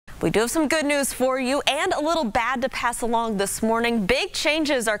We do have some good news for you and a little bad to pass along this morning. Big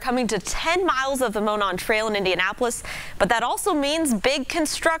changes are coming to 10 miles of the Monon Trail in Indianapolis, but that also means big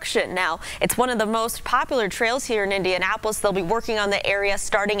construction. Now, it's one of the most popular trails here in Indianapolis. They'll be working on the area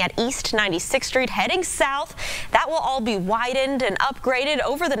starting at East 96th Street, heading south. That will all be widened and upgraded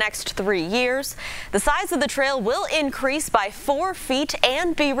over the next 3 years. The size of the trail will increase by 4 feet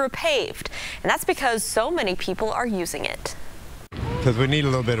and be repaved, and that's because so many people are using it. Because we need a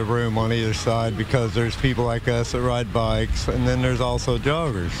little bit of room on either side, because there's people like us that ride bikes, and then there's also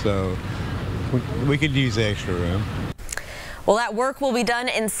joggers, so we could use the extra room. Well, that work will be done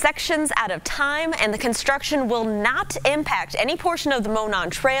in sections at a time, and the construction will not impact any portion of the Monon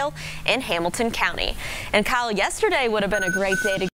Trail in Hamilton County. And Kyle, yesterday would have been a great day to